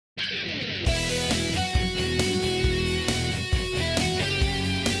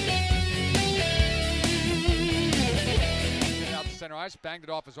ice, banged it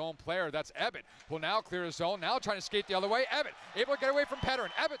off his own player. That's Ebbett, who will now clear his zone, now trying to skate the other way. Ebbett able to get away from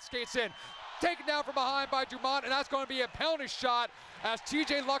Petterin. Ebbett skates in, taken down from behind by Dumont, and that's going to be a penalty shot as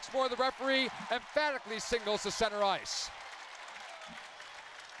TJ Luxmore, the referee, emphatically signals to center ice.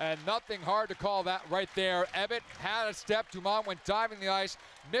 And nothing hard to call that right there. Ebbett had a step. Dumont went diving the ice,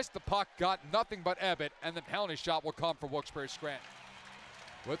 missed the puck, got nothing but Ebbett, and the penalty shot will come for Wilkes-Barre Scranton.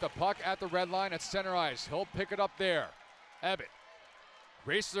 With the puck at the red line at center ice, he'll pick it up there. Ebbett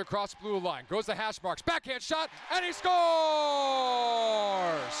races across blue line, goes to hash marks, backhand shot, and he scores!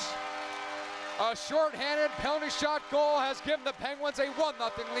 A shorthanded penalty shot goal has given the Penguins a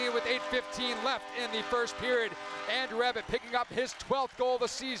 1-0 lead with 8:15 left in the first period. Andrew Ebbett picking up his 12th goal of the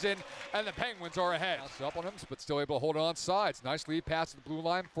season, and the Penguins are ahead. It's up on him, but still able to hold it on sides. Nice lead pass to the blue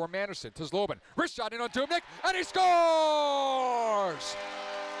line for Manderson to Zlobin. Wrist shot in on Dubnyk, and he scores!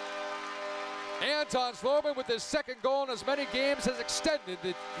 Anton Zlobin with his second goal in as many games has extended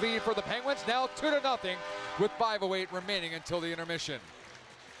the lead for the Penguins, now 2-0 with 5:08 remaining until the intermission.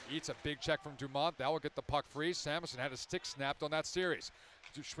 Eats a big check from Dumont. That will get the puck free. Samuelson had his stick snapped on that series.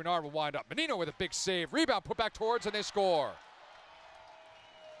 Chouinard will wind up. Menino with a big save. Rebound put back towards, and they score.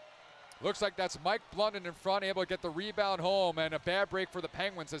 Looks like that's Mike Blunden in front, able to get the rebound home, and a bad break for the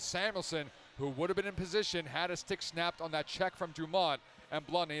Penguins as Samuelson, who would have been in position, had his stick snapped on that check from Dumont, and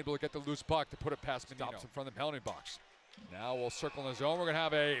Blunden able to get the loose puck to put it past Menino. Stops in front of the penalty box. Now we'll circle in his zone. We're going to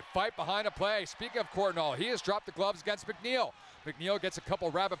have a fight behind a play. Speaking of Courtnall, he has dropped the gloves against McNeil. McNeil gets a couple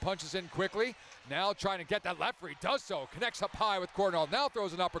rabbit punches in quickly. Now trying to get that left free. Does so. Connects up high with Courtnall. Now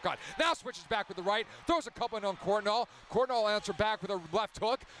throws an uppercut. Now switches back with the right. Throws a couple in on Courtnall. Courtnall answers back with a left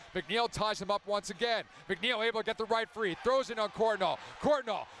hook. McNeil ties him up once again. McNeil able to get the right free. Throws in on Courtnall.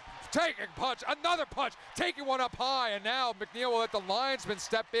 Courtnall taking punch, another punch, taking one up high, and now McNeil will let the linesman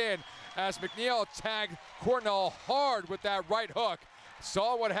step in as McNeil tagged Courtnall hard with that right hook.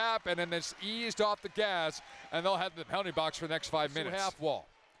 Saw what happened and just eased off the gas, and they'll head to the penalty box for the next 5 minutes. Half wall.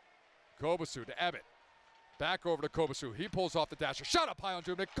 Kobasu to Ebbett. Back over to Kobasu. He pulls off the dasher. Shot up high on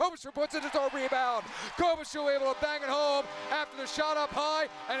Dubnyk. Kobasu puts in his own rebound. Kobasu able to bang it home after the shot up high,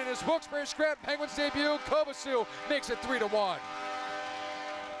 and in his Wilkes-Barre Scranton Penguins debut, Kobasu makes it 3-1.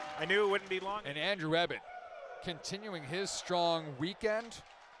 I knew it wouldn't be long. And Andrew Ebbett continuing his strong week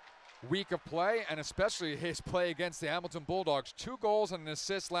of play, and especially his play against the Hamilton Bulldogs. 2 goals and an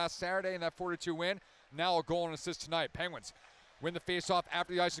assist last Saturday in that 4-2 win. Now a goal and assist tonight. Penguins win the faceoff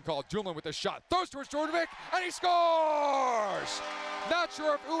after the icing call. Dumoulin with a shot. Throws towards Dubnyk, and he scores! Not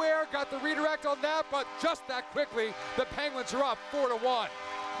sure if Uer got the redirect on that, but just that quickly, the Penguins are up 4-1.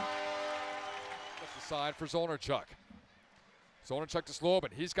 That's the side for Zolnarchuk. Zolnarchuk to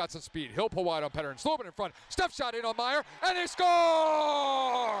Zlobin. He's got some speed. He'll pull wide on Petterin. Zlobin in front. Step shot in on Meyer, and they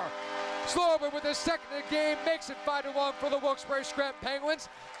score! Zlobin with his second in the game makes it 5-1 for the Wilkes-Barre Scranton Penguins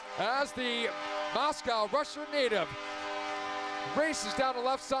as the Moscow Russian native races down the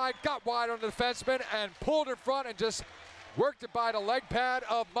left side, got wide on the defenseman, and pulled in front and just worked it by the leg pad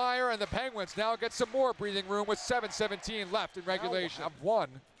of Meyer, and the Penguins now get some more breathing room with 7:17 left in regulation. Have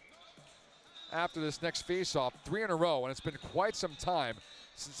won after this next face-off 3 in a row, and it's been quite some time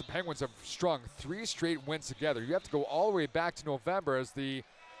since the Penguins have strung 3 straight wins together. You have to go all the way back to November as the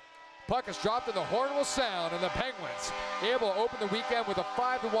puck is dropped and the horn will sound, and the Penguins able to open the weekend with a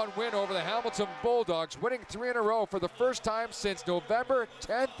 5-1 win over the Hamilton Bulldogs, winning 3 in a row for the first time since November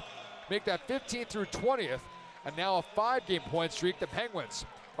 10th, make that 15th through 20th, and now a 5-game point streak. The Penguins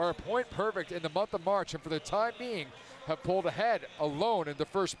are a point perfect in the month of March, and for the time being have pulled ahead alone in the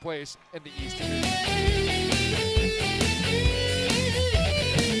first place in the East Division.